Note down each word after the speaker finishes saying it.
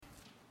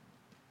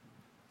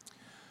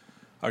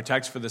Our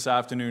text for this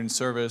afternoon's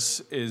service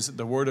is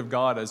the Word of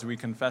God as we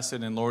confess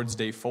it in Lord's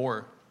Day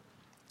 4.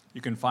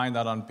 You can find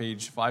that on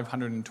page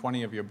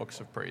 520 of your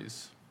books of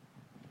praise.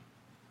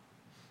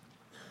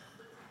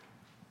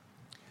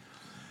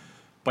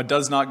 But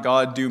does not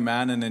God do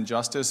man an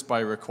injustice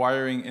by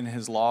requiring in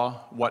his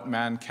law what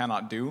man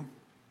cannot do?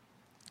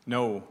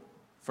 No,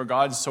 for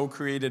God so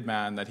created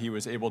man that he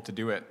was able to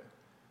do it.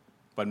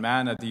 But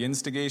man, at the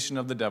instigation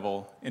of the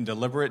devil, in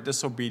deliberate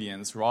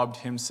disobedience, robbed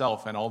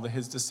himself and all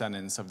his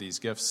descendants of these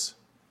gifts.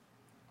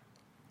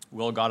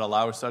 Will God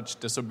allow such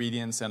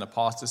disobedience and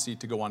apostasy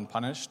to go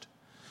unpunished?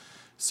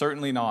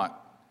 Certainly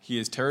not. He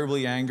is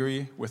terribly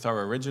angry with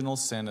our original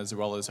sin as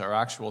well as our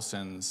actual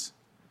sins.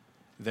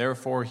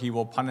 Therefore, he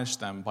will punish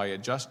them by a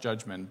just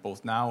judgment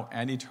both now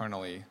and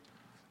eternally,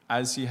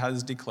 as he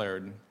has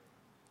declared,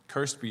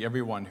 "Cursed be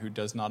everyone who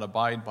does not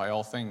abide by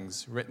all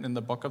things written in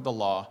the book of the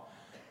law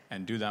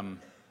and do them."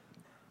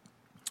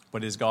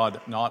 But is God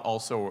not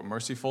also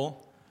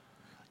merciful?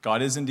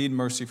 God is indeed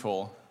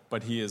merciful,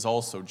 but he is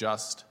also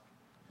just.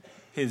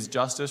 His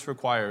justice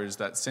requires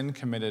that sin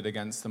committed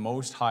against the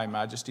most high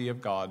majesty of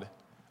God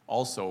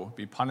also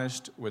be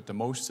punished with the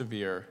most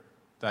severe,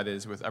 that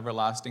is, with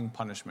everlasting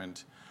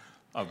punishment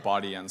of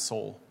body and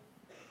soul.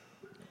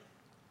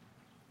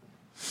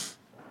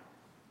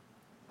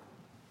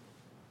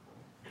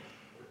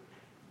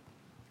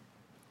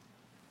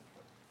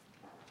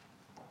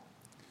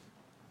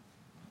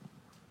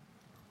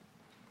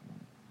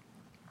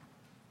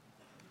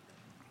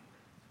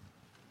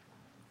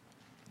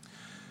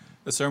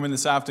 The sermon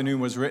this afternoon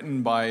was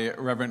written by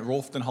Reverend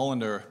Rolf den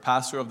Hollander,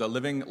 pastor of the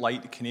Living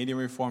Light Canadian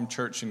Reformed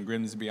Church in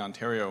Grimsby,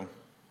 Ontario.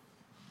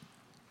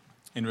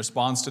 In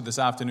response to this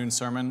afternoon's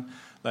sermon,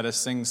 let us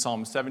sing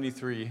Psalm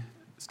 73,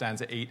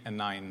 stanza 8 and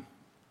 9.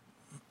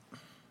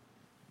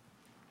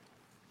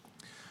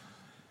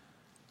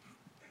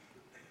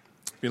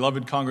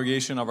 Beloved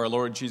congregation of our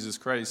Lord Jesus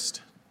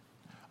Christ,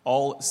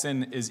 all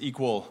sin is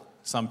equal,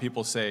 some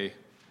people say.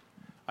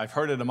 I've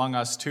heard it among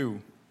us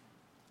too.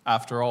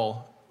 After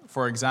all,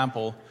 for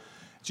example,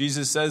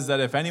 Jesus says that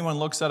if anyone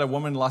looks at a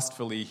woman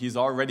lustfully, he's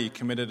already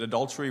committed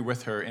adultery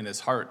with her in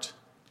his heart.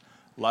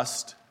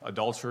 Lust,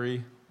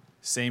 adultery,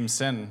 same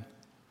sin.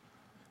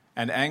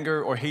 And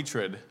anger or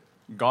hatred,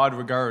 God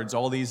regards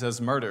all these as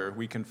murder,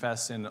 we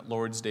confess in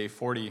Lord's Day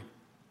 40.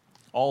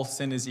 All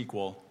sin is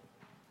equal.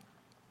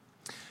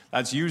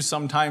 That's used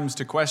sometimes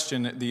to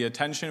question the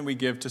attention we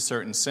give to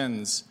certain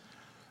sins.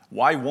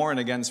 Why warn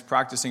against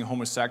practicing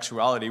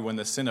homosexuality when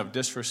the sin of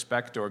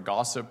disrespect or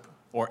gossip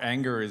or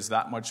anger is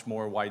that much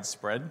more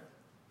widespread?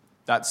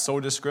 That's so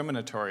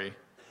discriminatory.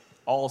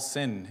 All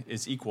sin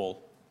is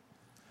equal.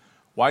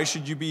 Why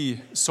should you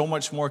be so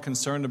much more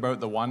concerned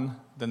about the one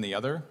than the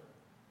other?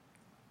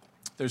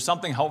 There's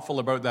something helpful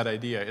about that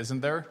idea,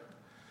 isn't there?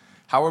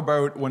 How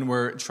about when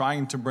we're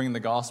trying to bring the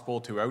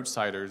gospel to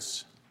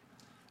outsiders,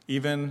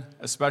 even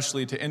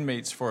especially to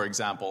inmates, for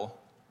example?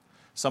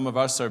 Some of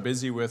us are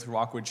busy with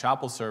Rockwood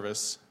Chapel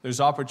service. There's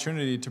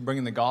opportunity to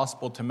bring the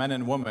gospel to men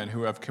and women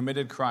who have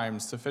committed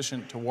crimes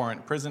sufficient to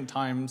warrant prison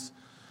times,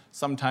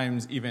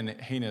 sometimes even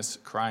heinous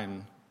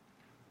crime.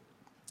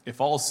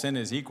 If all sin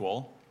is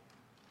equal,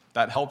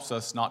 that helps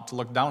us not to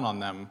look down on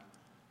them.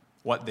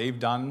 What they've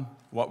done,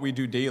 what we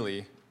do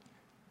daily,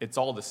 it's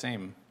all the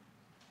same.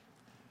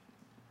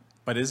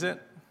 But is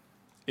it?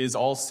 Is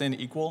all sin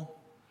equal?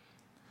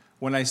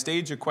 When I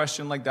stage a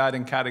question like that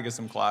in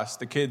catechism class,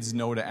 the kids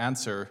know to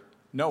answer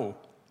no.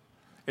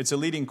 It's a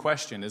leading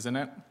question, isn't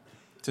it?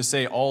 To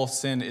say all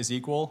sin is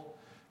equal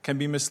can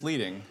be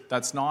misleading.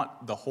 That's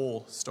not the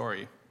whole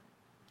story.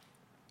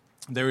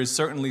 There is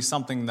certainly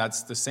something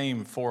that's the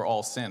same for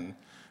all sin,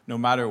 no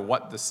matter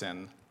what the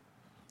sin.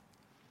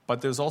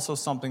 But there's also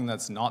something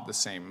that's not the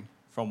same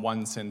from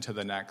one sin to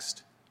the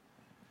next.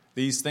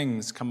 These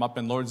things come up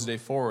in Lord's Day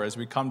 4 as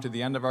we come to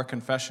the end of our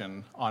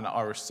confession on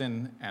our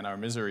sin and our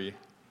misery.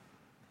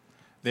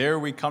 There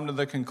we come to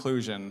the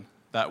conclusion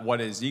that what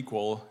is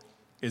equal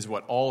is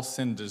what all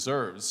sin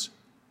deserves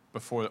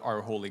before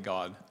our holy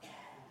God.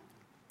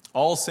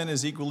 All sin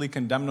is equally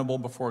condemnable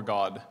before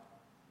God.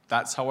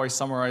 That's how I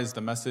summarize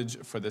the message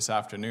for this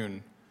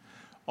afternoon.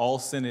 All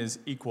sin is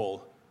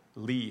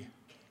equally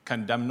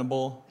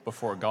condemnable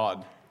before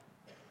God.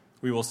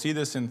 We will see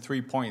this in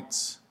 3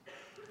 points: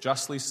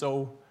 justly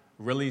so,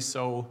 really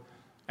so,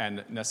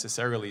 and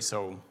necessarily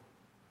so.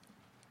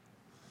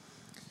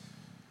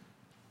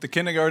 The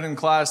kindergarten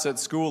class at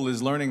school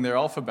is learning their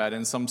alphabet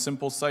in some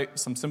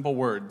simple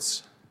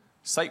words.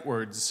 Sight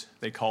words,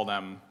 they call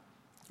them.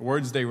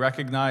 Words they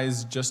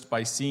recognize just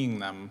by seeing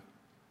them.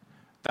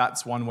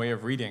 That's one way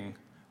of reading.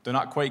 They're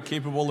not quite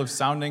capable of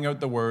sounding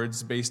out the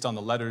words based on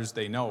the letters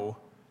they know,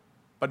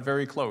 but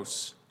very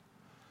close.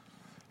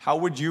 How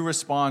would you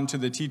respond to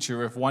the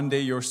teacher if one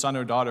day your son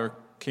or daughter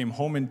came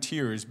home in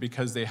tears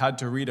because they had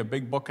to read a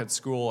big book at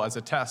school as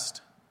a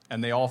test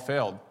and they all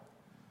failed?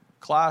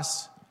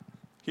 Class,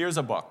 here's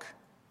a book.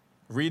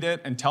 Read it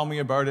and tell me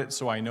about it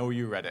so I know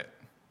you read it.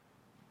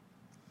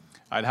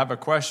 I'd have a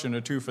question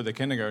or two for the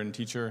kindergarten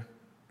teacher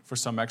for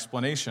some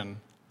explanation.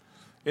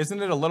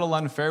 Isn't it a little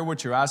unfair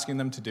what you're asking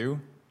them to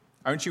do?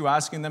 Aren't you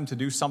asking them to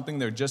do something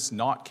they're just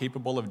not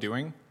capable of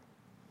doing?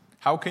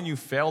 How can you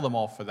fail them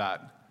all for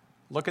that?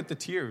 Look at the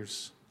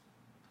tears.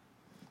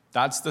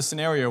 That's the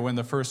scenario in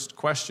the first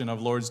question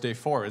of Lord's Day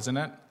 4, isn't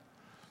it?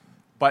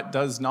 But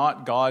does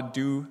not God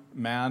do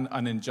man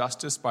an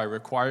injustice by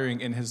requiring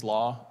in his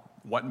law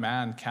what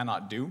man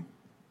cannot do?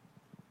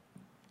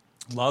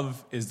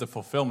 Love is the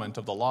fulfillment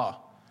of the law.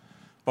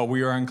 But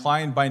we are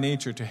inclined by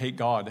nature to hate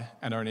God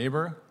and our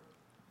neighbor.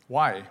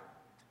 Why?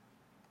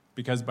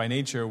 Because by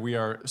nature we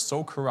are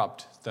so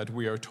corrupt that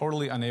we are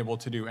totally unable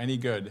to do any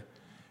good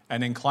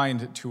and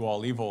inclined to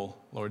all evil,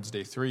 Lord's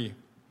Day 3.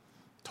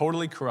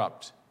 Totally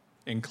corrupt,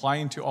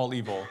 inclined to all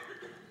evil.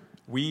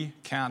 We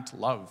can't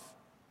love.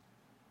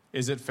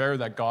 Is it fair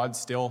that God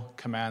still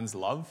commands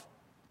love?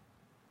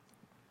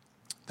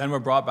 Then we're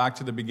brought back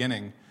to the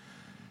beginning,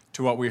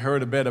 to what we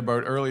heard a bit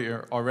about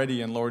earlier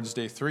already in Lord's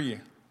Day 3,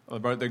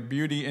 about the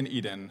beauty in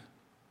Eden.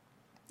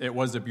 It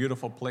was a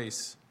beautiful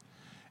place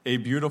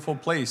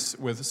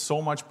with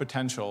so much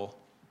potential.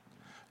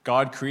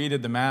 God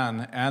created the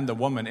man and the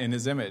woman in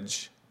his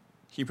image.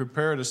 He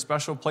prepared a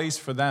special place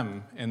for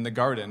them in the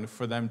garden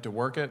for them to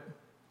work it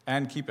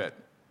and keep it.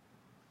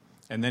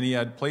 And then he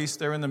had placed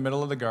there in the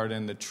middle of the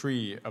garden the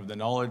tree of the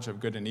knowledge of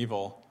good and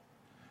evil.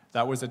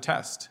 That was a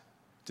test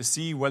to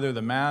see whether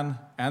the man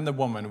and the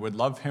woman would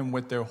love him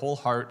with their whole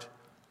heart,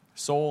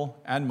 soul,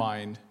 and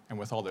mind, and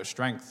with all their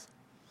strength.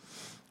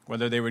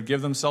 Whether they would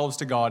give themselves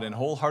to God in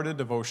wholehearted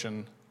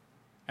devotion,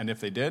 and if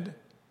they did,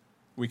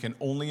 we can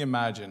only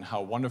imagine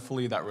how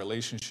wonderfully that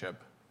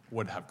relationship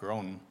would have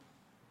grown.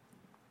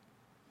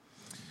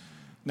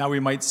 Now we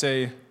might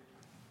say,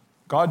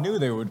 God knew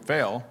they would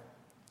fail.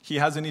 He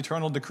has an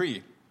eternal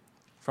decree.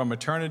 From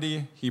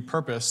eternity, he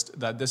purposed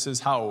that this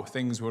is how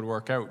things would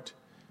work out.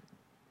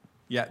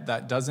 Yet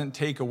that doesn't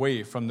take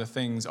away from the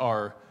things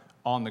are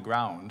on the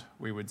ground,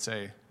 we would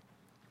say.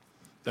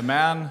 The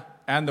man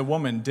and the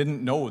woman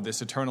didn't know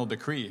this eternal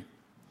decree.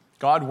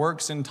 God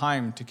works in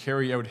time to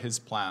carry out his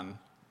plan,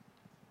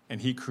 and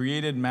he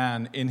created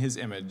man in his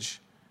image,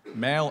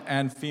 male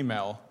and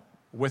female,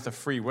 with a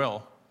free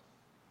will.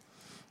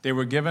 They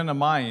were given a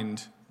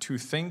mind to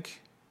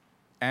think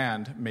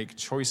and make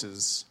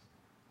choices.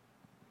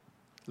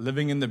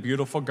 Living in the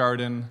beautiful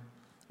garden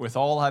with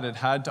all that it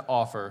had to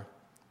offer,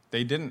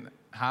 they didn't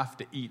have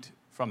to eat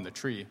from the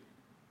tree.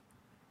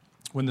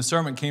 When the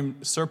serpent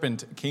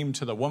came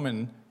to the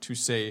woman to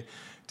say,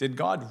 "Did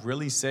God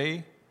really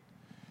say?"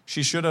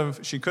 She could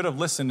have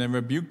listened and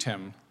rebuked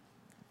him.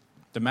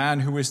 The man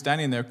who was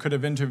standing there could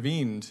have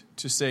intervened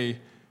to say,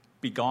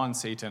 "Begone,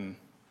 Satan."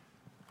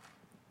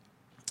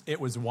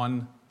 It was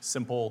one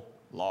simple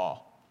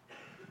law.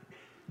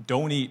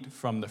 Don't eat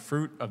from the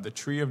fruit of the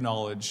tree of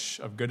knowledge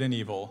of good and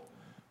evil,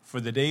 for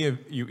the day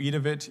you eat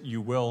of it, you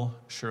will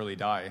surely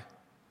die.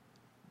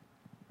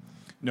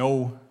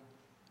 No,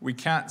 we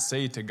can't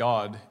say to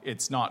God,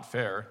 "It's not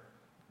fair."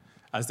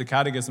 As the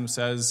Catechism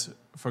says,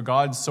 for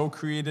God so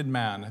created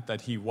man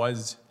that he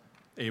was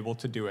able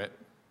to do it.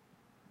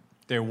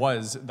 There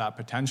was that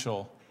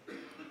potential.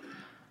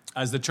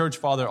 As the church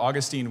father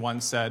Augustine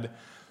once said,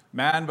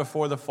 man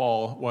before the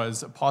fall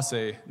was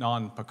posse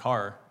non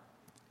peccar,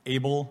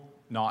 able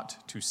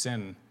not to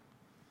sin.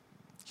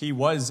 He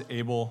was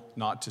able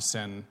not to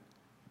sin.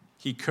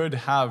 He could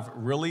have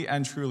really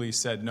and truly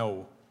said,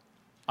 "No,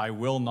 I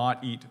will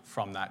not eat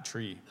from that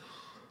tree."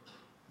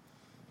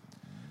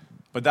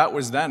 But that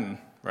was then,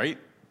 right?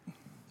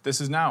 This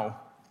is now.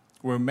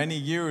 We're many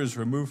years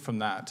removed from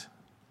that.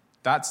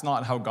 That's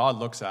not how God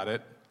looks at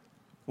it.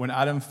 When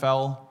Adam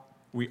fell,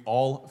 we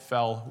all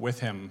fell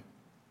with him.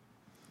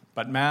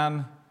 But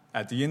man,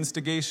 at the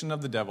instigation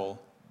of the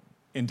devil,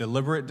 in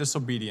deliberate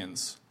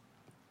disobedience,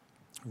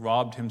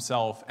 robbed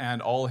himself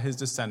and all his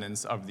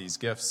descendants of these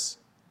gifts.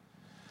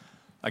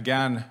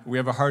 Again, we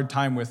have a hard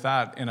time with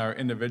that in our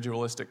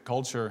individualistic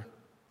culture.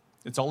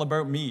 It's all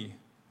about me,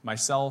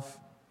 myself,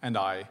 and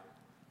I.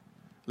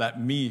 Let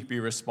me be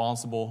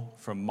responsible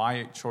for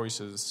my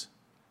choices,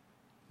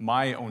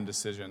 my own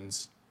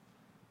decisions.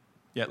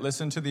 Yet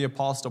listen to the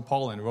Apostle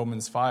Paul in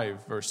Romans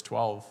 5, verse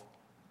 12.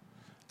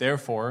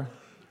 Therefore,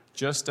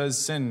 just as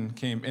sin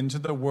came into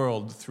the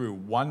world through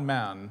one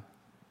man,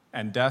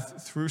 and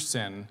death through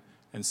sin,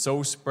 and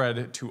so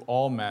spread to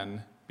all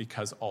men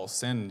because all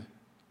sinned.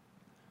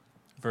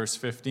 Verse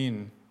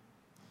 15,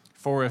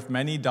 for if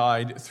many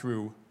died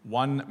through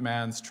one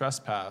man's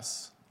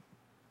trespass.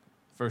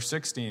 Verse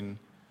 16,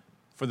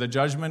 for the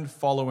judgment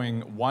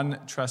following one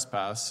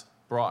trespass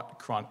brought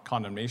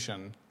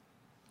condemnation.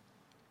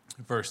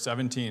 Verse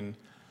 17,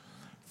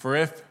 for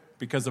if,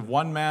 because of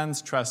one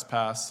man's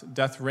trespass,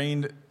 death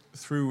reigned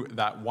through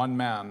that one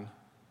man.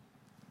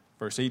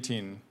 Verse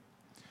 18,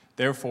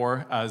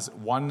 therefore, as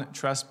one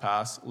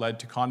trespass led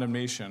to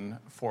condemnation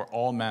for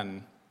all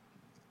men.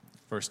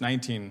 Verse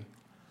 19,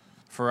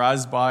 for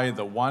as by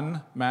the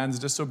one man's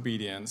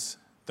disobedience,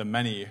 the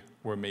many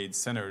were made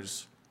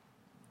sinners.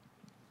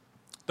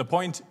 The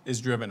point is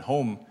driven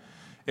home.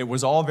 It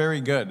was all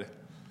very good.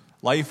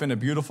 Life in a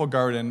beautiful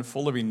garden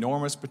full of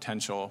enormous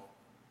potential.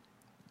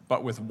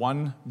 but with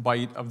one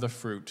bite of the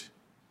fruit,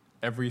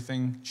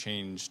 everything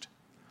changed.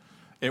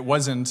 It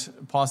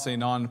wasn't posse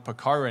non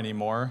peccare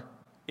anymore,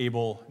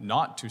 able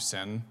not to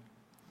sin,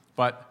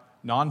 but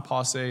non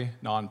posse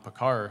non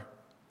peccare,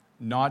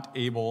 not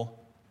able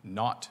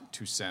not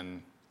to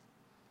sin.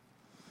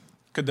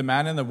 Could the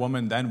man and the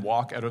woman then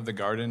walk out of the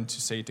garden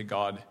to say to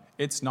God,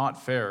 "It's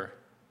not fair.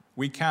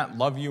 We can't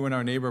love you and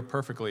our neighbor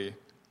perfectly.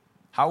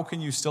 How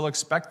can you still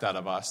expect that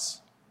of us?"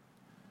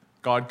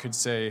 God could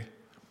say,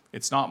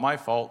 "It's not my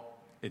fault,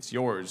 it's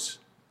yours.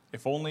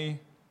 If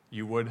only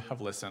you would have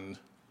listened."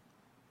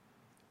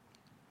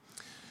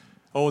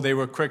 Oh, they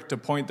were quick to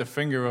point the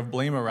finger of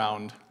blame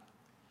around.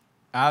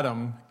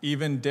 Adam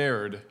even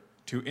dared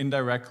to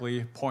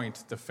indirectly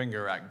point the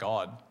finger at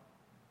God.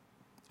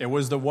 "It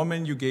was the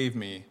woman you gave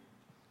me,"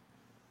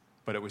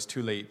 but it was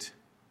too late.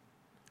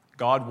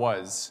 God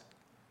was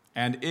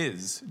and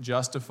is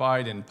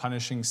justified in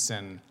punishing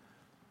sin,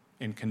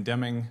 in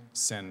condemning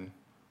sin.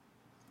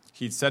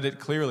 He'd said it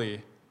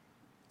clearly,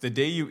 "The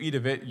day you eat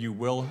of it, you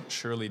will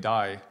surely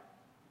die."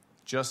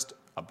 Just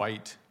a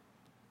bite.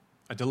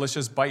 A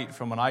delicious bite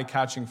from an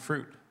eye-catching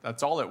fruit.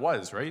 That's all it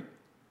was, right?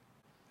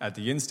 At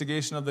the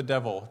instigation of the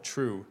devil,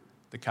 true,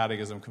 the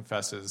Catechism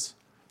confesses,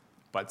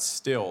 but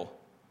still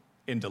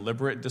in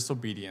deliberate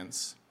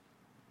disobedience,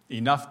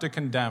 enough to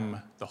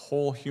condemn the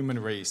whole human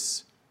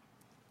race.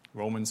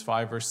 Romans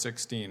 5, verse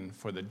 16,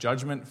 for the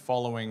judgment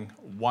following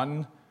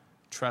one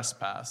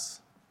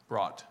trespass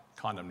brought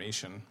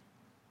condemnation.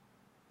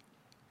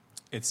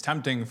 It's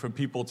tempting for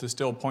people to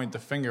still point the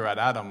finger at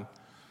Adam.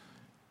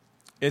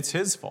 It's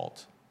his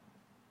fault.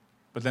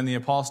 But then the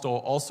apostle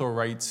also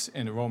writes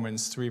in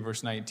Romans 3,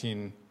 verse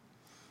 19,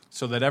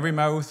 so that every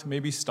mouth may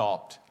be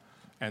stopped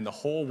and the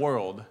whole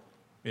world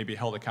may be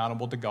held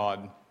accountable to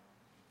God.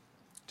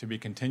 To be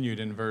continued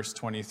in verse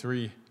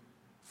 23,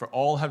 for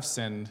all have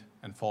sinned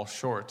and fall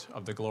short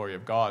of the glory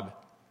of God,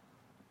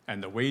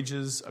 and the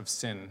wages of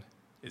sin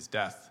is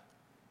death.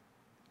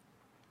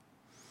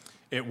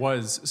 It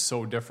was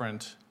so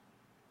different,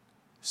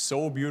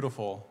 so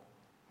beautiful,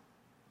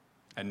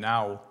 and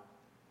now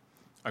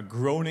a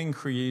groaning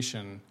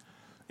creation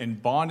in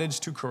bondage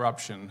to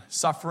corruption,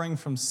 suffering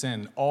from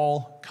sin,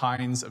 all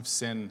kinds of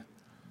sin,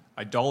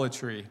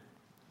 idolatry,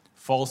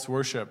 false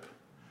worship,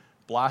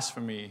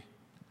 blasphemy,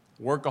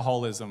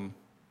 workaholism,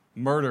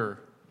 murder,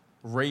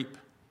 rape,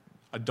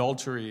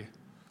 adultery,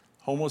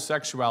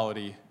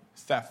 homosexuality,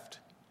 theft,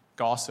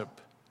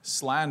 gossip,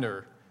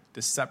 slander,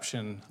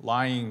 deception,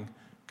 lying,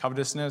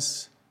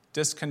 covetousness,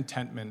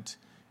 discontentment,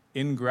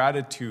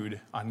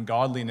 ingratitude,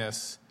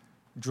 ungodliness,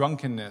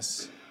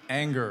 drunkenness,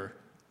 anger,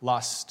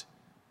 lust,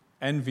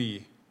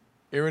 envy,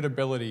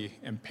 irritability,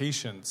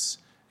 impatience,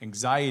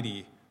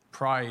 anxiety,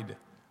 pride,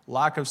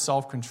 lack of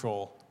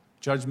self-control,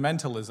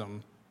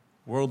 judgmentalism,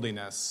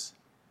 worldliness.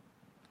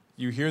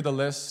 You hear the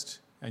list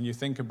and you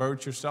think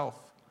about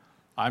yourself.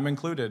 I'm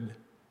included.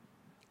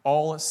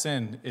 All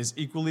sin is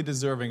equally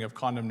deserving of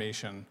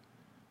condemnation,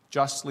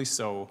 justly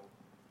so,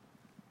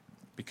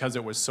 because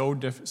it was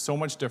so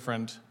much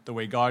different the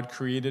way God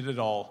created it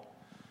all.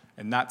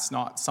 And that's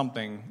not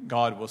something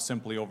God will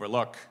simply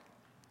overlook.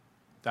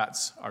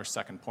 That's our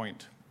second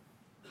point.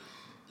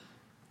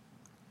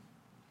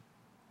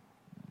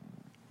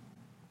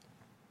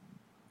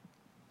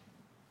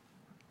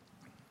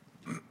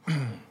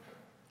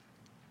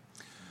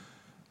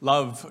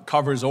 Love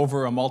covers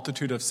over a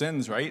multitude of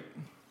sins, right?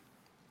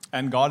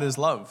 And God is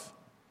love.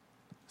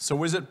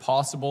 So is it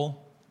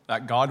possible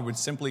that God would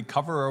simply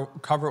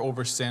cover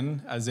over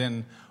sin, as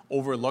in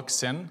overlook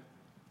sin?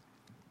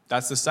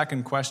 That's the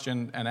second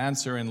question and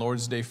answer in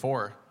Lord's Day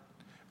 4.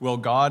 Will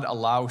God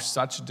allow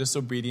such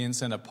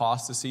disobedience and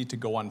apostasy to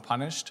go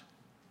unpunished?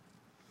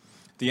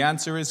 The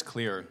answer is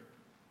clear.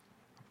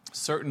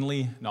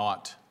 Certainly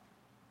not.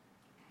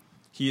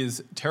 He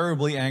is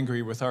terribly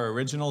angry with our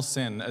original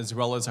sin as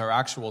well as our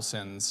actual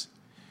sins.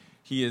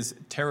 He is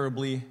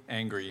terribly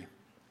angry.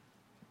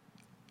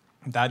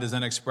 That is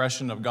an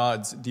expression of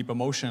God's deep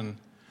emotion.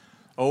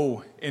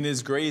 Oh, in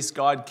his grace,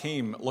 God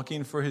came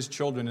looking for his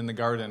children in the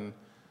garden,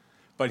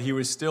 but he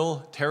was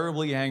still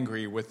terribly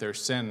angry with their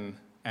sin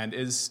and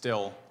is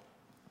still.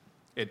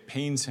 It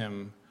pains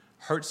him,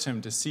 hurts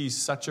him to see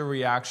such a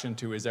reaction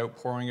to his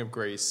outpouring of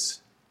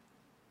grace,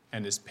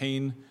 and his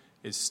pain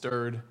is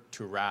stirred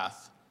to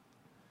wrath.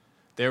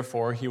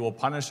 Therefore, he will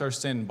punish our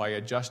sin by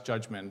a just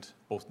judgment,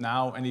 both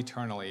now and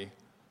eternally,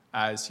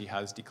 as he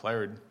has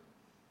declared.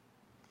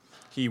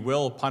 He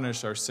will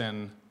punish our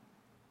sin,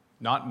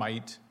 not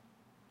might,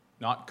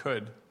 not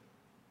could,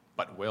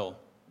 but will.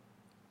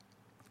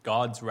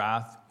 God's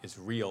wrath is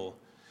real.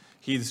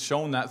 He's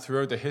shown that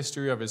throughout the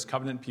history of his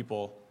covenant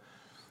people.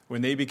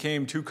 When they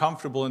became too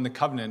comfortable in the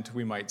covenant,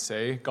 we might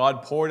say,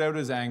 God poured out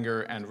his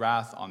anger and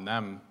wrath on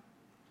them.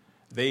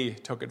 They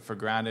took it for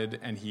granted,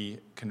 and he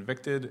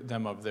convicted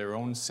them of their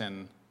own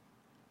sin.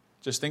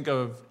 Just think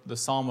of the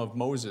Psalm of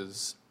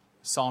Moses,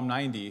 Psalm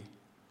 90,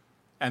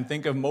 and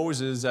think of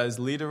Moses as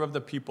leader of the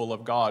people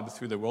of God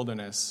through the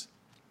wilderness.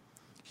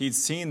 He'd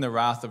seen the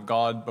wrath of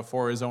God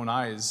before his own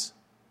eyes.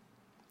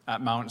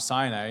 At Mount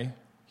Sinai,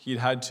 He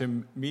had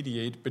to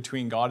mediate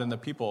between God and the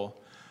people.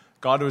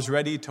 God was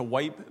ready to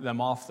wipe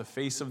them off the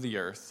face of the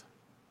earth.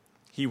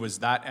 He was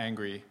that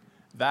angry,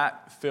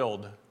 that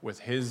filled with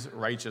his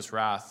righteous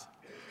wrath.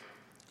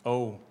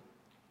 Oh,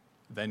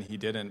 then he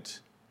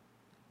didn't.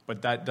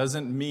 But that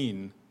doesn't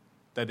mean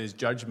that his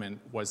judgment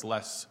was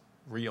less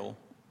real.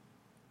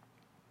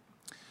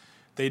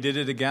 They did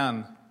it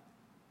again.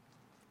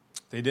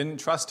 They didn't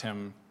trust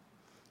him.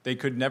 They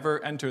could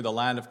never enter the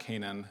land of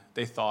Canaan,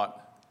 they thought.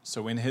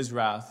 So in his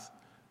wrath,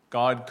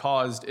 God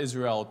caused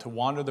Israel to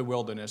wander the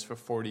wilderness for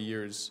 40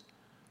 years.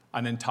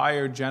 An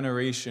entire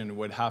generation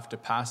would have to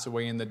pass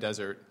away in the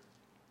desert.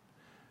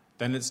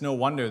 Then it's no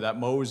wonder that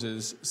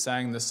Moses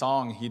sang the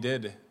song he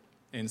did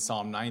in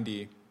Psalm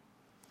 90.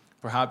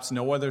 Perhaps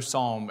no other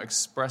psalm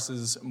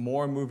expresses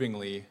more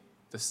movingly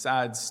the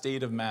sad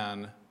state of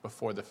man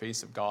before the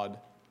face of God.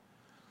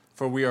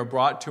 For we are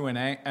brought to an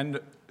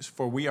end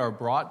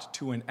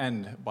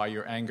by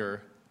your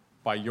anger.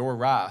 By your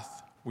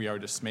wrath we are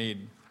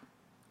dismayed.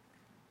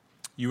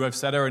 You have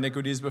set our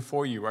iniquities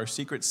before you, our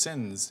secret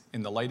sins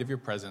in the light of your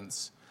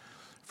presence.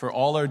 For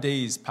all our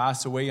days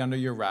pass away under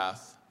your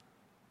wrath.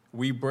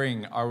 We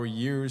bring our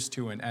years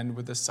to an end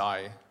with a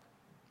sigh.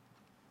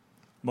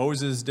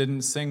 Moses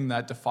didn't sing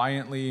that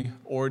defiantly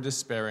or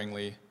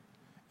despairingly.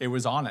 It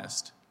was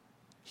honest.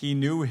 He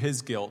knew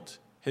his guilt,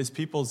 his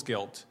people's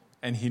guilt,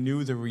 and he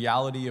knew the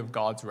reality of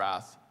God's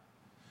wrath.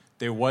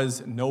 There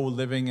was no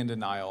living in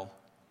denial,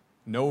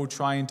 no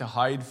trying to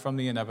hide from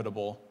the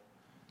inevitable.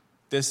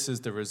 This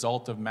is the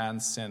result of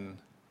man's sin,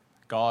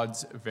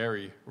 God's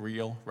very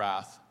real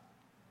wrath.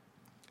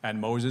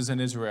 And Moses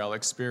and Israel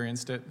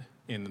experienced it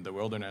in the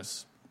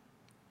wilderness.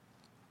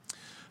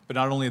 But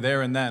not only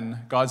there and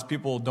then, God's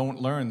people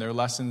don't learn their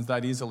lessons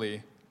that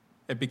easily.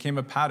 It became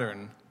a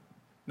pattern,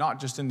 not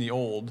just in the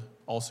Old,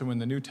 also in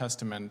the New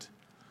Testament.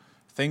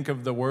 Think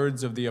of the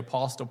words of the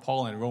Apostle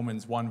Paul in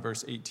Romans 1,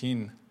 verse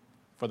 18.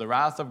 For the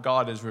wrath of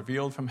God is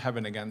revealed from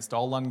heaven against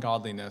all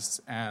ungodliness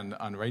and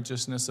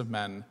unrighteousness of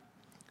men,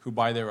 who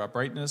by their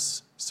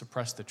uprightness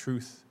suppress the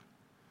truth.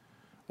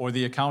 Or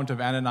the account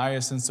of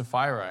Ananias and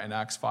Sapphira in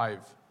Acts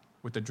 5,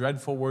 with the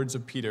dreadful words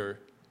of Peter,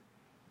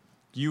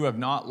 you have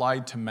not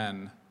lied to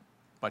men,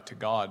 but to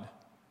God.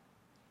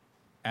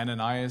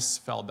 Ananias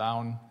fell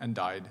down and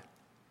died.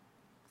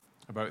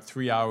 About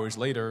 3 hours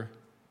later,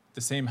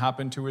 the same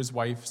happened to his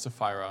wife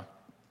Sapphira.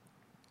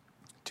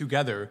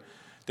 Together,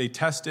 they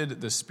tested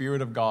the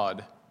Spirit of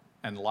God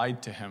and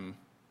lied to him,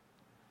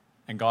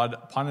 and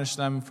God punished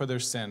them for their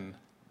sin.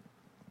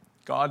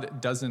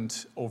 God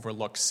doesn't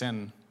overlook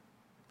sin.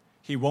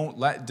 He won't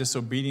let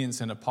disobedience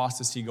and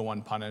apostasy go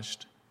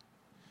unpunished.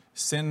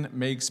 Sin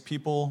makes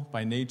people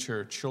by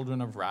nature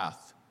children of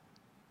wrath.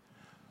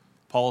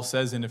 Paul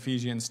says in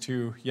Ephesians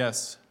 2,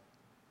 yes,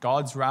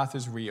 God's wrath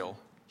is real.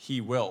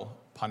 He will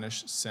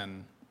punish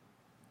sin.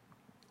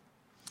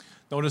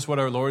 Notice what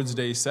our Lord's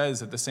Day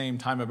says at the same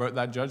time about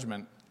that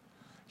judgment.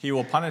 He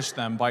will punish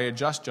them by a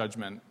just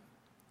judgment.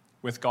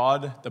 With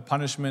God, the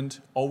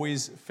punishment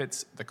always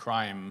fits the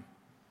crime.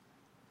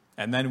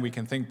 And then we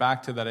can think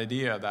back to that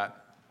idea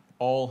that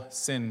all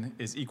sin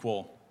is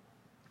equal.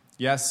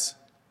 Yes,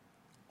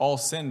 all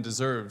sin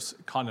deserves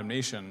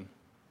condemnation.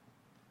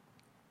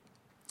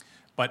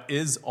 But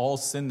is all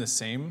sin the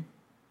same?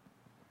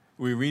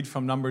 We read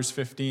from Numbers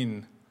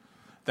 15.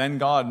 Then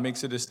God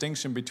makes a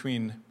distinction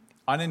between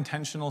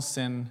unintentional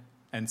sin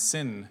and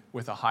sin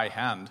with a high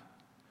hand.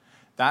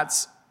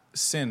 That's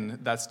sin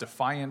that's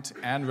defiant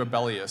and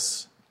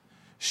rebellious,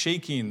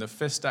 shaking the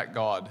fist at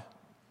God.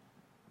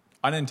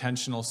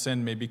 Unintentional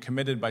sin may be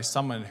committed by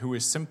someone who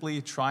is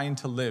simply trying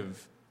to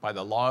live by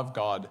the law of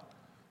God,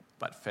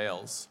 but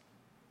fails.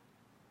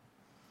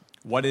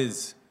 What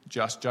is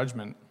just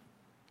judgment?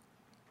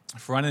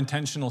 For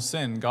unintentional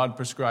sin, God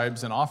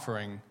prescribes an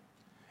offering.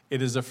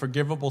 It is a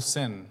forgivable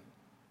sin,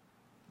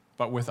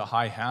 but with a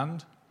high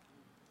hand,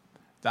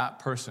 that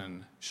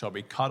person shall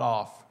be cut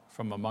off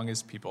from among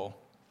his people.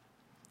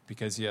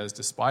 Because he has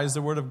despised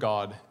the word of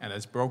God and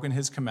has broken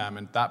his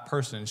commandment, that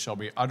person shall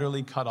be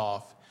utterly cut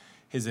off.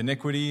 His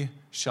iniquity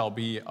shall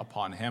be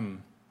upon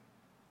him.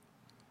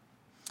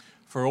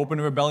 For open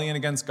rebellion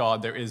against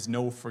God, there is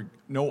no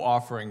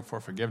offering for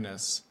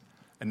forgiveness,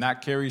 and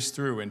that carries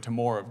through into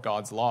more of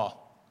God's law.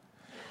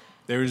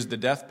 There is the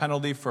death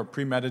penalty for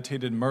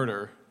premeditated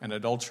murder and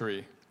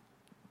adultery.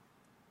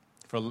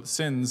 For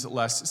sins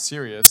less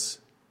serious,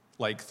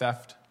 like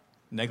theft,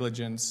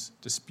 negligence,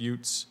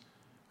 disputes,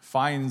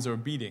 fines, or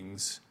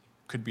beatings,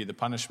 could be the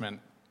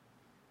punishment.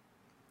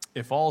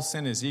 If all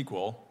sin is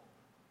equal,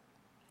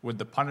 would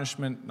the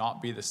punishment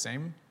not be the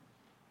same?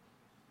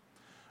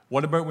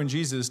 What about when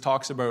Jesus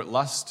talks about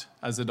lust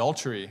as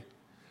adultery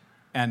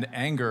and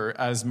anger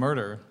as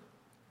murder?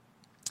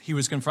 He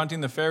was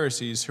confronting the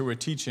Pharisees who were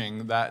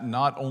teaching that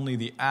not only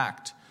the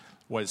act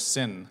was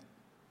sin,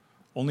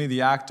 only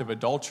the act of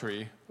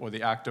adultery or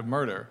the act of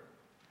murder.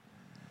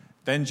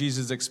 Then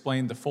Jesus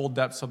explained the full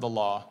depths of the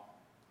law.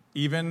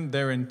 Even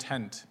their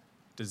intent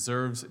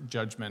deserves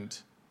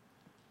judgment.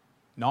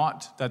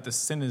 Not that the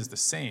sin is the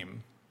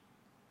same.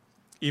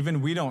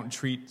 Even we don't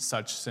treat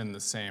such sin the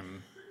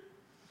same.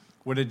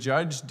 Would a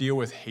judge deal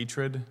with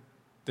hatred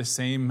the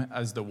same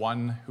as the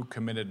one who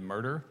committed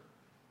murder?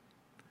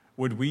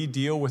 Would we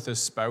deal with a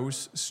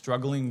spouse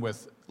struggling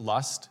with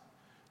lust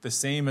the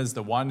same as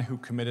the one who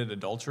committed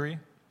adultery?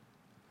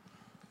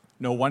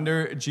 No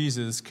wonder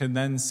Jesus can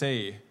then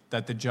say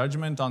that the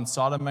judgment on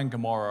Sodom and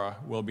Gomorrah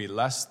will be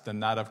less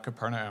than that of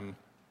Capernaum.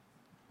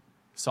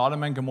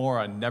 Sodom and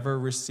Gomorrah never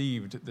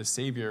received the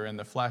Savior in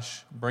the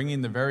flesh,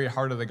 bringing the very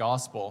heart of the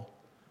gospel.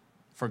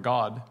 For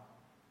God,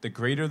 the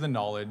greater the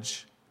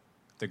knowledge,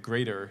 the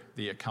greater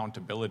the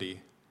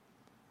accountability.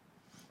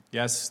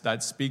 Yes,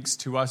 that speaks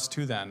to us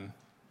too then.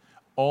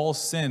 All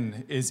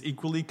sin is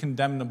equally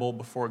condemnable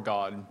before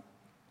God,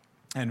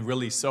 and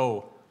really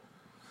so.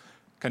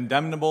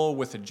 Condemnable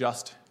with a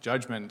just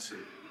judgment.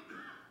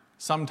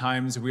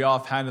 Sometimes we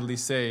offhandedly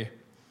say,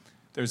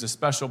 there's a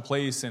special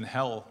place in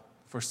hell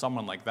for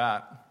someone like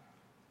that.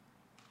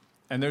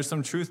 And there's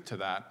some truth to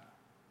that.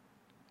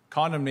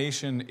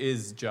 Condemnation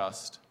is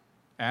just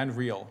and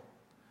real.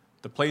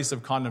 The place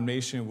of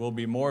condemnation will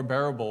be more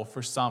bearable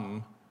for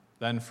some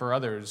than for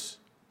others.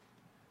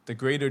 The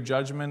greater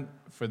judgment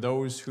for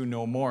those who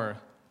know more.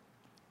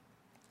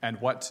 And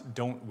what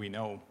don't we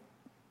know?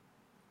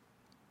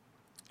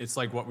 It's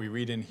like what we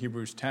read in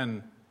Hebrews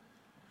 10.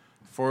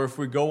 For if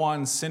we go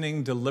on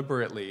sinning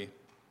deliberately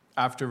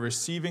after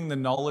receiving the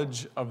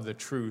knowledge of the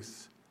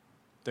truth,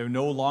 there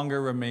no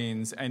longer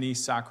remains any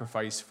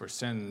sacrifice for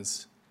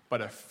sins,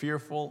 but a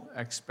fearful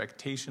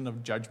expectation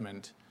of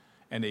judgment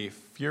and a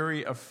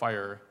fury of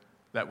fire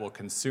that will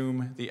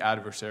consume the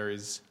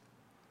adversaries.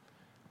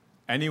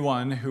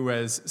 Anyone who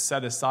has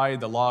set aside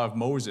the law of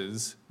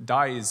Moses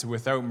dies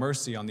without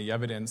mercy on the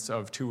evidence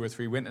of 2 or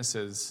 3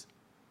 witnesses.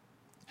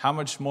 How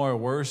much more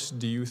worse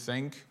do you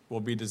think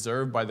will be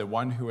deserved by the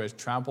one who has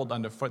trampled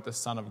underfoot the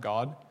Son of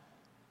God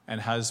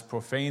and has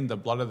profaned the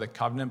blood of the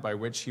covenant by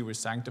which he was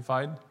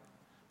sanctified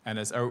and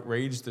has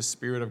outraged the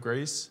Spirit of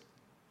grace?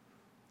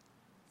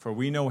 For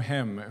we know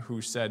him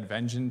who said,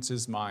 "Vengeance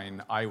is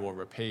mine, I will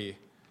repay."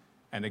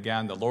 And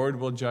again, the Lord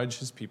will judge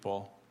his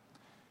people.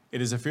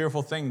 It is a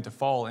fearful thing to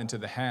fall into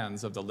the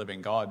hands of the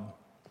living God.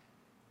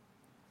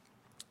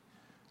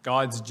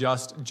 God's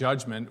just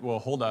judgment will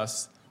hold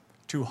us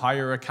to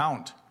higher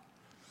account.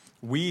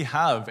 We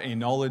have a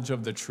knowledge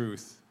of the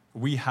truth.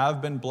 We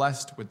have been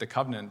blessed with the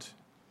covenant.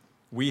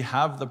 We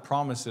have the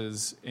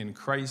promises in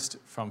Christ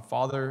from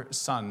Father,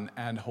 Son,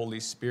 and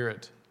Holy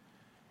Spirit.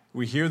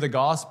 We hear the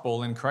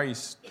gospel in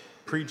Christ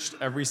preached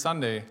every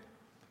Sunday.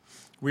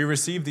 We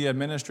receive the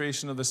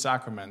administration of the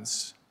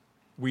sacraments.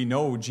 We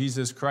know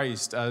Jesus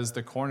Christ as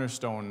the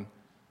cornerstone,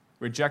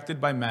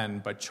 rejected by men,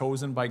 but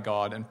chosen by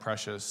God and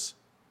precious.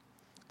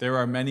 There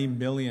are many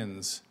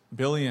millions,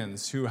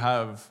 billions who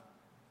have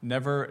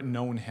never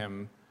known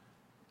him,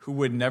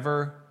 who have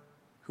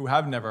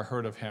never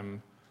heard of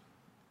him,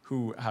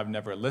 who have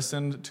never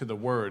listened to the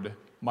word,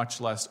 much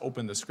less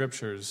opened the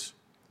scriptures,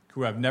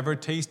 who have never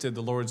tasted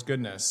the Lord's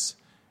goodness,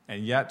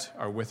 and yet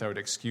are without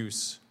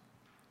excuse.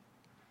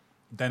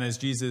 Then, as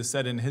Jesus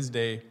said in his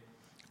day,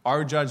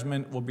 our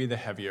judgment will be the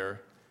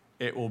heavier.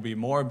 It will be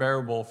more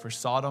bearable for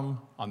Sodom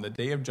on the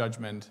day of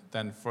judgment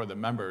than for the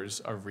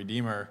members of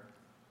Redeemer,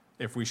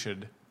 if we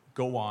should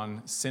go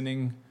on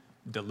sinning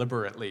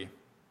deliberately.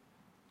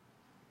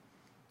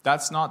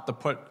 That's not to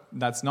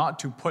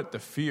put the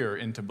fear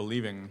into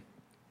believing,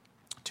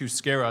 to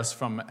scare us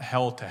from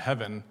hell to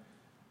heaven.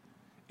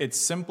 It's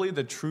simply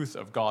the truth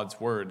of God's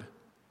word,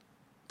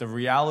 the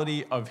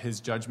reality of his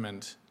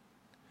judgment.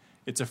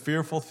 It's a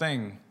fearful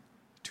thing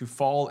to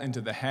fall into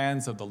the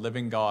hands of the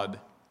living God.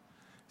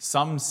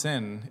 Some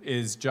sin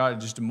is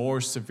judged more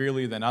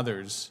severely than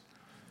others,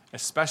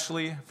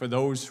 especially for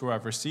those who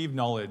have received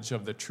knowledge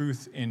of the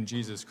truth in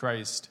Jesus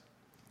Christ.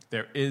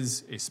 There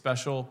is a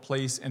special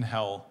place in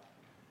hell.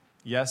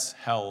 Yes,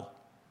 hell.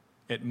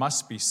 It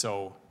must be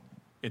so.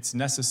 It's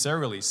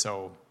necessarily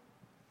so.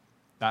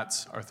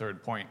 That's our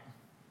third point.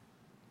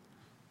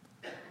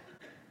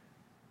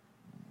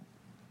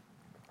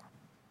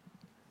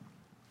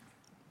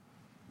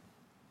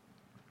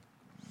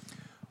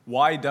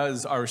 Why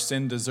does our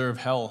sin deserve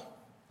hell?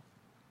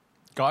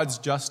 God's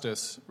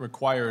justice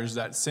requires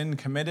that sin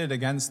committed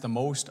against the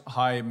most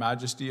high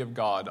majesty of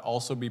God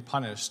also be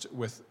punished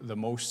with the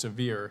most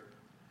severe,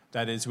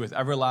 that is, with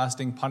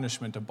everlasting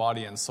punishment of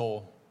body and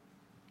soul.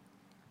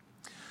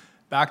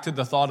 Back to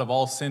the thought of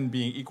all sin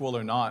being equal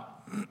or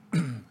not,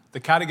 the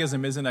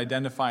Catechism isn't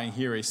identifying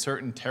here a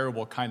certain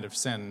terrible kind of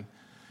sin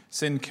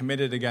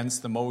committed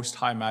against the most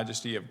high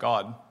majesty of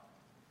God.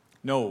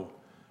 No,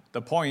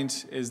 the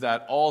point is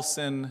that all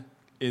sin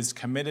is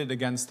committed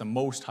against the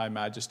most high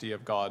majesty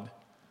of God.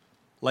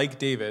 Like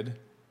David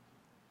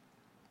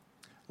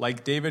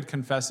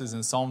confesses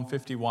in Psalm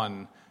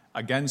 51,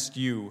 "Against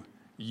you,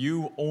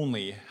 you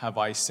only have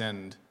I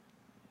sinned."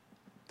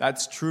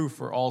 That's true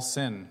for all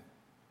sin.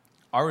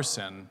 Our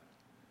sin,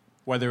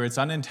 whether it's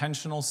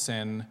unintentional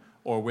sin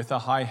or with a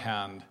high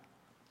hand,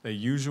 the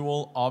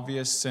usual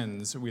obvious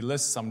sins we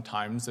list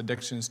sometimes,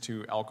 addictions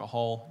to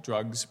alcohol,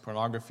 drugs,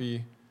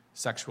 pornography,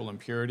 sexual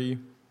impurity,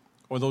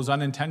 or those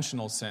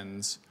unintentional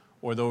sins,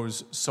 or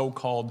those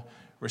so-called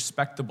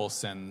respectable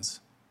sins.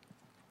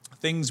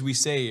 Things we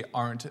say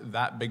aren't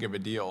that big of a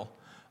deal.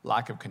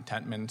 Lack of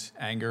contentment,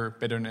 anger,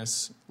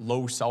 bitterness,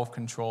 low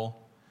self-control.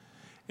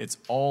 It's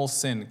all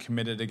sin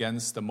committed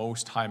against the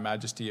most high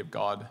majesty of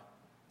God,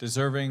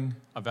 deserving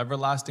of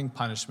everlasting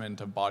punishment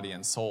of body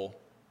and soul.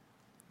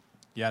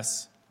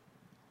 Yes,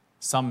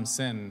 some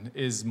sin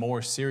is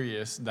more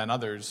serious than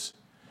others.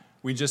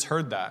 We just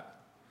heard that.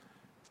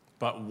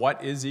 But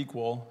what is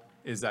equal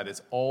is that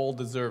it's all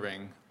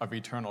deserving of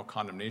eternal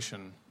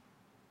condemnation.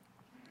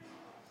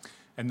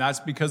 And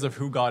that's because of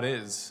who God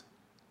is.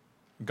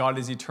 God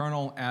is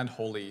eternal and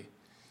holy.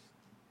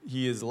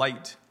 He is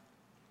light.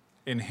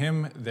 In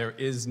him there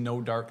is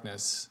no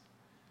darkness.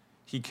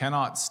 He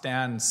cannot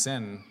stand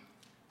sin.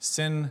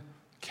 Sin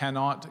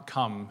cannot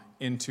come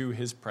into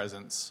his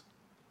presence.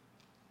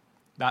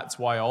 That's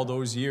why all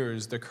those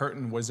years the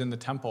curtain was in the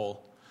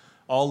temple.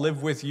 I'll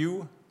live with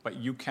you, but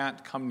you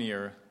can't come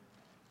near.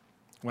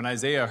 When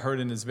Isaiah heard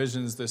in his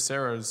visions the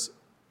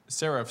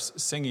seraphs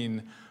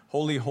singing,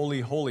 "Holy,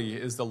 holy, holy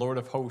is the Lord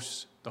of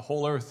hosts. The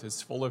whole earth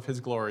is full of his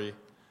glory,"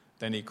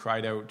 then he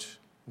cried out,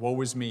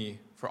 "Woe is me,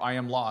 for I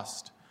am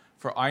lost.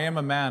 For I am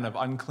a man of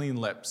unclean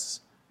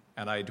lips,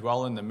 and I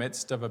dwell in the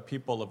midst of a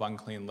people of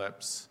unclean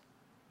lips.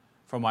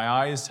 For my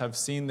eyes have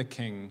seen the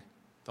King,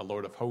 the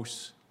Lord of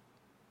hosts."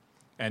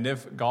 And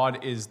if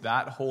God is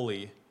that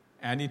holy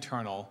and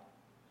eternal,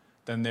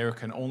 then there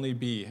can only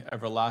be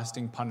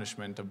everlasting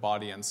punishment of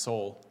body and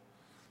soul.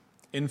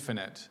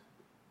 Infinite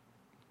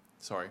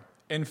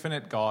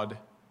God,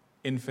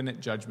 infinite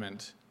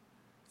judgment.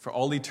 For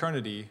all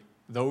eternity,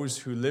 those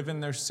who live in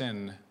their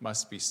sin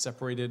must be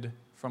separated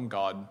from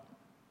God.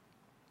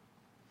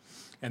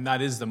 And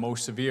that is the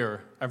most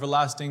severe,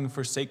 everlasting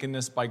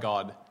forsakenness by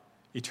God,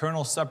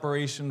 eternal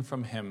separation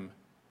from him,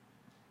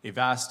 a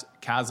vast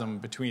chasm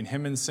between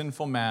him and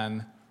sinful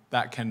man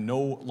that can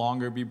no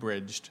longer be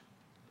bridged.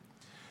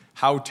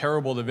 How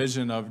terrible the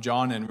vision of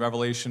John in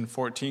Revelation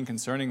 14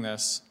 concerning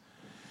this.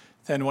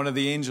 Then one of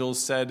the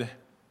angels said,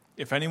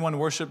 "If anyone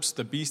worships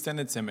the beast and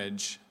its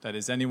image, that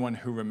is anyone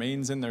who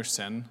remains in their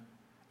sin,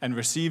 and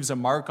receives a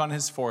mark on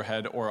his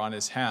forehead or on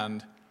his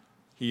hand,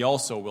 he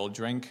also will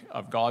drink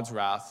of God's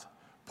wrath,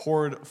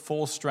 poured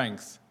full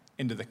strength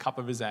into the cup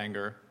of his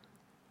anger,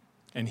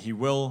 and he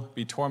will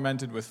be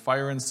tormented with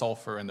fire and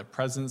sulfur in the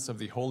presence of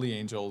the holy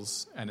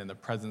angels and in the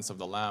presence of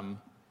the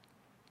Lamb.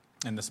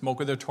 And the smoke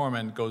of their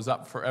torment goes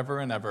up forever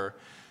and ever,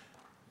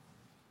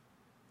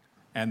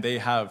 and they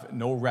have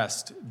no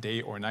rest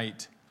day or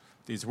night.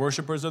 These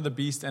worshippers of the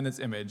beast and its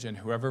image, and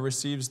whoever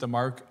receives the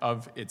mark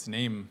of its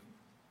name."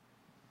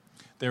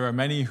 There are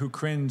many who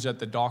cringe at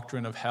the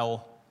doctrine of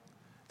hell.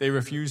 They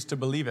refuse to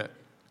believe it.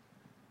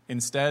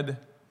 Instead,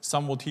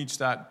 some will teach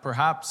that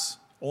perhaps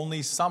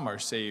only some are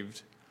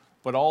saved,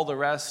 but all the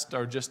rest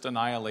are just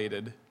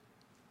annihilated.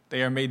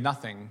 They are made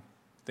nothing.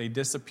 They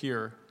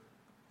disappear,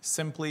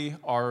 simply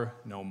are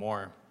no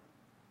more.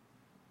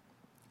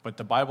 But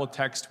the Bible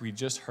text we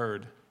just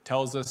heard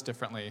tells us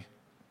differently.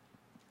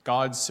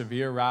 God's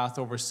severe wrath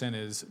over sin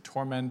is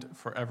torment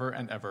forever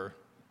and ever.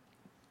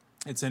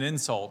 It's an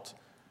insult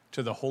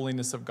to the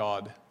holiness of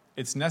God.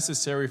 It's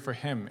necessary for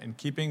him, in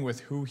keeping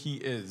with who he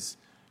is,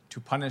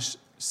 to punish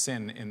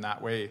sin in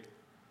that way.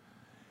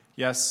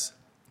 Yes,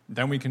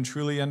 then we can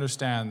truly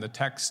understand the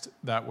text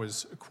that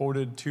was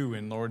quoted too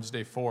in Lord's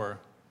Day 4.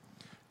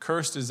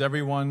 "Cursed is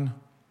everyone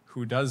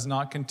who does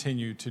not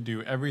continue to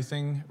do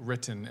everything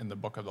written in the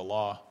book of the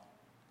law."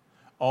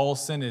 All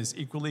sin is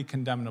equally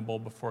condemnable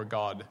before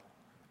God.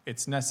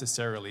 It's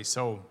necessarily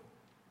so.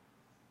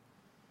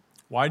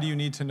 Why do you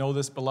need to know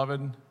this,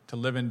 beloved? To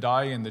live and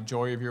die in the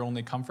joy of your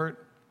only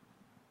comfort?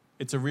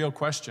 It's a real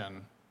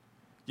question.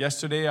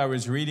 Yesterday I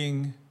was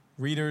reading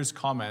readers'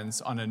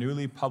 comments on a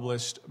newly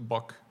published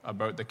book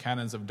about the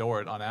canons of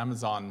Dort on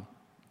Amazon.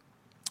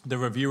 The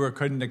reviewer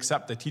couldn't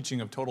accept the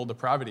teaching of total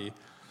depravity,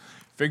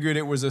 figured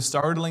it was a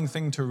startling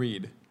thing to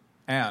read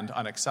and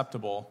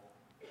unacceptable.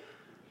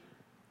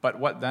 But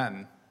what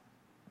then?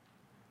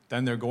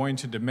 Then they're going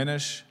to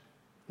diminish,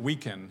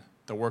 weaken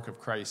the work of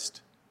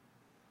Christ.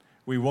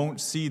 We won't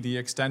see the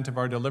extent of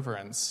our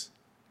deliverance,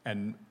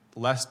 and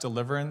less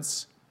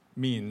deliverance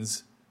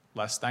means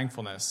less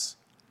thankfulness.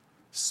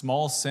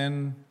 Small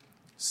sin,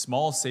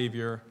 small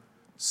Savior,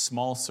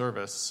 small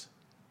service.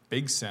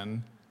 Big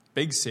sin,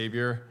 big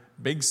Savior,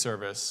 big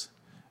service.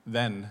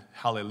 Then,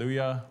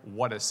 hallelujah,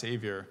 what a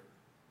Savior.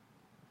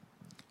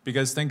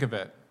 Because think of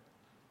it,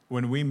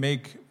 when we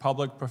make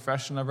public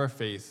profession of our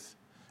faith,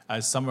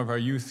 as some of our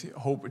youth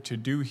hope to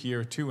do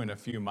here too in a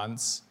few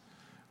months,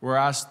 we're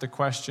asked the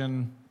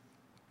question,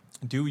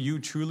 do you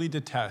truly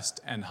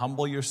detest and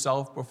humble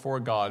yourself before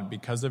God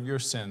because of your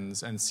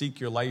sins and seek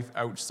your life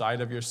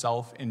outside of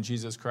yourself in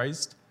Jesus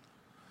Christ?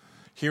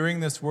 Hearing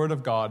this word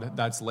of God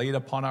that's laid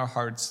upon our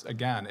hearts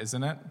again,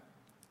 isn't it?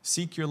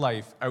 Seek your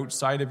life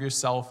outside of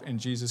yourself in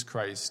Jesus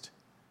Christ.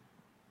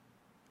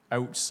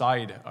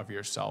 Outside of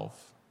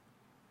yourself.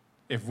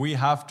 If we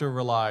have to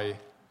rely,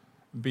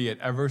 be it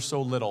ever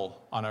so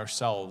little, on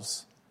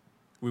ourselves,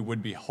 we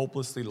would be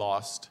hopelessly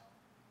lost.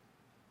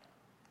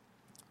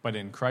 but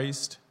in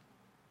Christ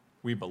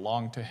we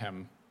belong to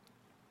him.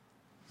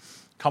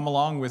 Come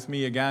along with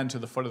me again to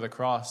the foot of the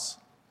cross.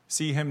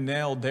 See him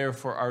nailed there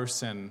for our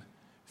sin.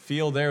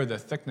 Feel there the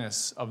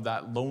thickness of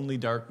that lonely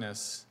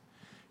darkness.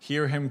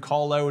 Hear him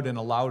call out in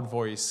a loud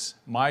voice,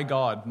 my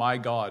God,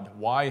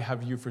 why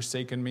have you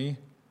forsaken me?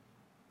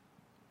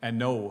 And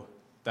know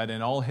that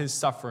in all his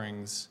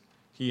sufferings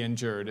he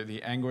endured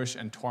the anguish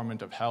and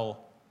torment of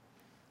hell.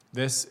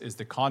 This is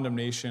the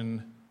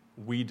condemnation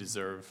we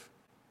deserve.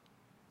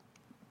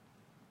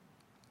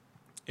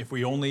 If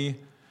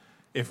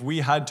we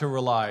had to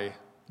rely,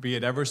 be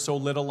it ever so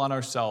little, on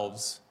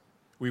ourselves,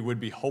 we would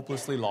be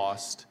hopelessly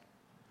lost.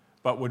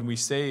 But when we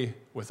say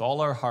with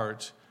all our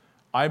heart,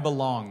 I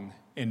belong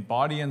in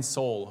body and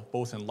soul,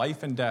 both in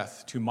life and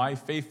death, to my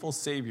faithful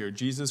Savior,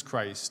 Jesus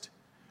Christ,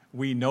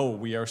 we know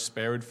we are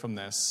spared from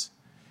this.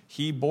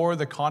 He bore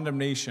the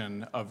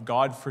condemnation of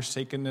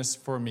God-forsakenness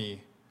for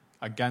me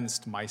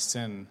against my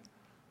sin,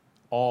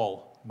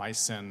 all my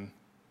sin.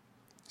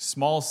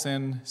 Small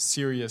sin,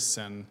 serious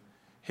sin.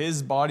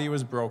 His body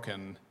was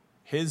broken,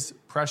 his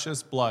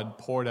precious blood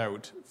poured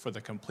out for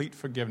the complete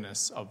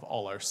forgiveness of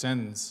all our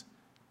sins.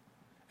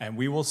 And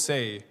we will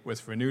say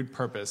with renewed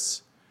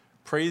purpose,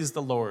 praise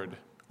the Lord,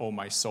 O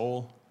my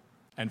soul,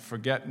 and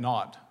forget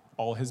not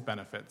all his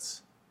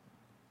benefits.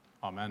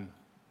 Amen.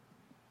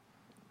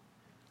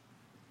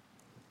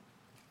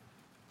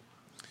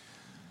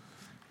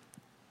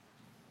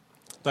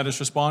 Let us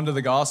respond to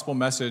the gospel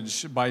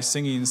message by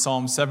singing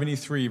Psalm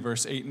 73,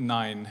 verse 8 and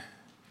 9.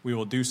 We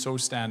will do so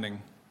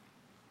standing.